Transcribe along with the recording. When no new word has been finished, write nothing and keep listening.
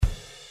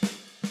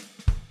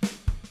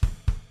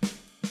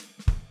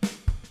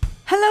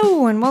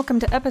Hello and welcome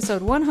to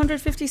episode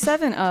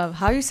 157 of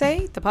How You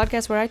Say, the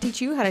podcast where I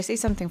teach you how to say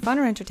something fun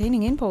or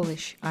entertaining in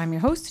Polish. I'm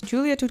your host,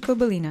 Julia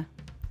Tutko-Belina.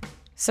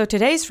 So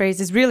today's phrase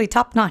is really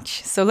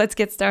top-notch, so let's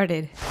get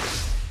started.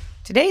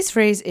 Today's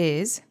phrase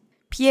is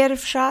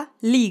pierwsza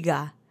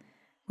liga,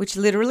 which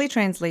literally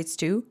translates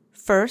to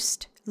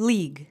first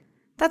league.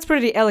 That's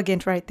pretty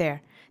elegant right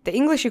there. The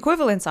English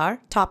equivalents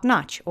are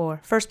top-notch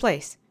or first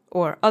place,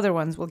 or other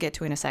ones we'll get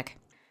to in a sec.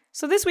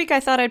 So this week I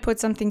thought I'd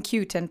put something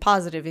cute and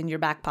positive in your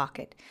back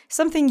pocket.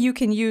 Something you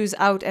can use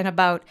out and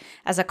about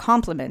as a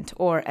compliment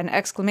or an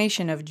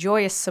exclamation of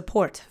joyous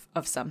support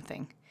of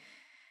something.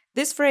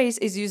 This phrase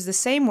is used the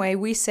same way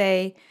we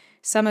say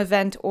some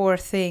event or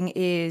thing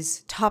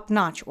is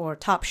top-notch or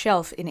top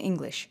shelf in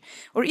English.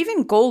 Or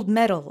even gold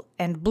medal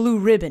and blue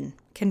ribbon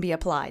can be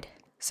applied.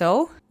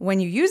 So, when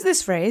you use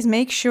this phrase,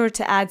 make sure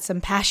to add some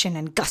passion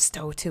and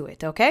gusto to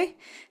it, okay?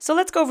 So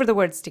let's go over the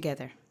words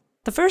together.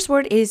 The first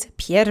word is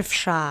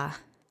pierwsza.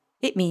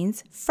 It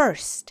means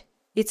first.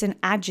 It's an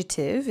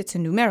adjective, it's a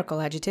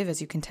numerical adjective as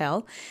you can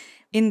tell,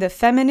 in the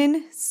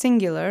feminine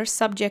singular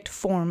subject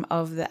form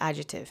of the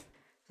adjective.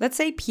 Let's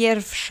say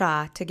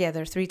pierwsza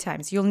together 3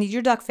 times. You'll need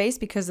your duck face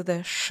because of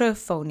the sh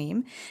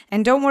phoneme,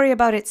 and don't worry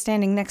about it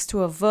standing next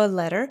to a v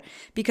letter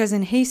because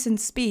in hastened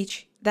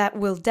speech that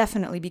will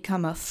definitely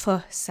become a f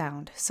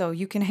sound, so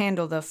you can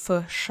handle the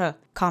f-sh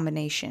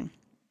combination.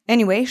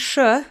 Anyway, sh,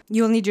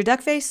 you'll need your duck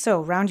face, so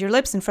round your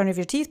lips in front of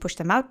your teeth, push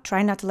them out,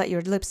 try not to let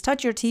your lips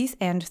touch your teeth,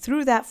 and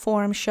through that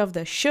form shove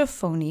the sh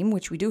phoneme,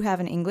 which we do have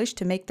in English,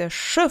 to make the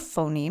sh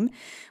phoneme,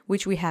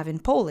 which we have in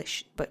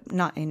Polish, but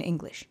not in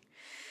English.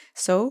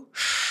 So,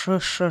 sh.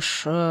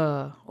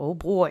 Oh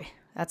boy,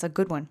 that's a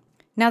good one.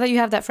 Now that you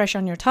have that fresh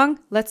on your tongue,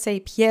 let's say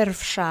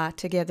pierwsza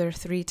together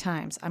 3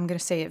 times. I'm going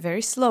to say it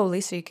very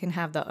slowly so you can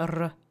have the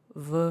r,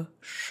 v,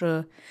 sh.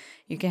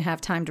 You can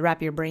have time to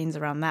wrap your brains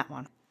around that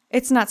one.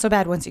 It's not so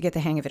bad once you get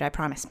the hang of it, I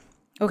promise.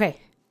 Okay,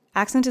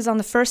 accent is on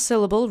the first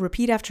syllable.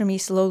 Repeat after me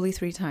slowly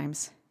 3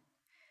 times.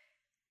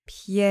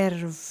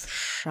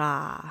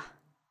 Pierwsza.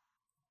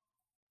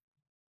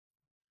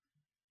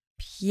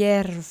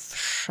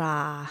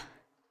 Pierwsza.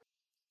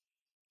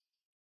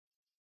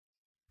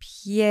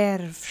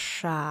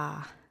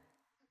 Pierwsza.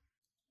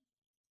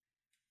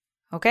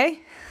 Okay?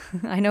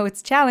 I know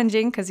it's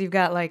challenging because you've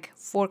got like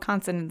 4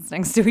 consonants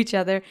next to each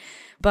other,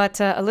 but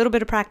a little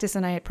bit of practice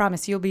and I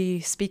promise you'll be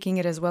speaking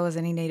it as well as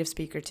any native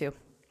speaker too.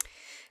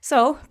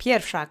 So,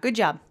 pierwsza, good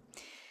job.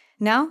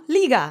 Now,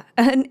 liga,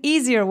 an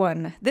easier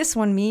one. This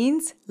one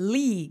means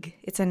league.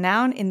 It's a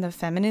noun in the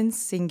feminine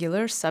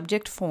singular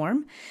subject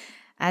form,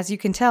 as you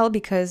can tell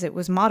because it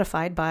was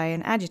modified by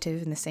an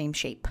adjective in the same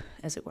shape,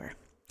 as it were.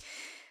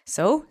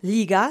 So,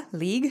 liga,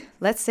 league.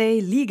 Let's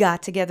say liga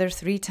together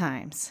 3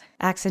 times.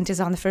 Accent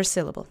is on the first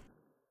syllable.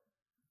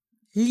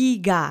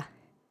 Liga,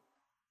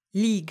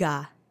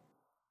 liga,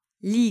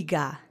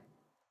 liga.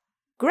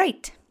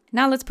 Great.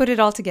 Now let's put it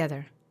all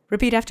together.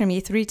 Repeat after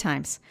me 3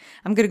 times.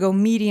 I'm going to go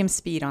medium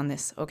speed on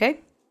this, okay?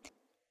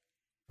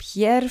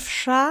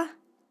 Pierwsza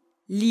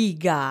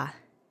liga.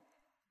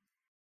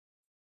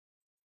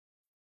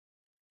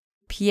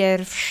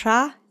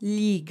 Pierwsza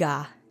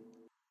liga.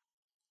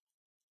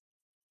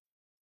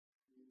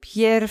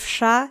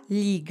 Pierwsza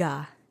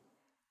liga.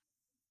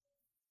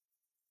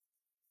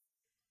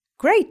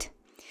 Great.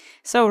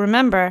 So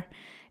remember,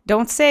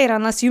 don't say it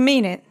unless you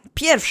mean it.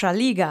 Pierwsza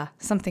liga.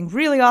 Something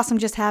really awesome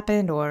just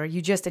happened, or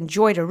you just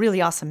enjoyed a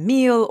really awesome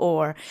meal,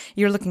 or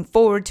you're looking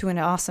forward to an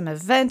awesome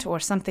event, or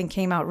something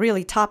came out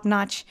really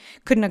top-notch.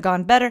 Couldn't have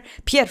gone better.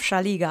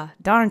 Pierwsza liga.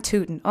 Darn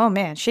tootin'. Oh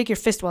man, shake your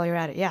fist while you're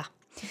at it. Yeah.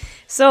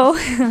 So,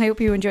 I hope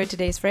you enjoyed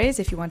today's phrase.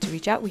 If you want to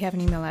reach out, we have an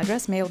email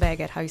address,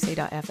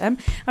 mailbag@howyousay.fm.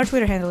 Our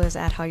Twitter handle is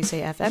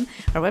 @howyousayfm.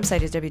 Our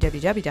website is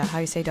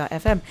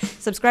www.howyousay.fm.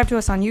 Subscribe to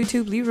us on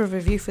YouTube, leave a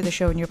review for the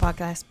show in your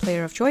podcast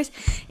player of choice,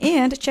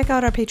 and check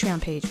out our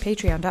Patreon page,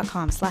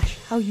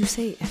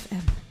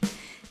 patreon.com/howyousayfm.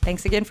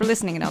 Thanks again for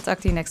listening, and I'll talk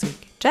to you next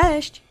week.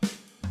 Cześć!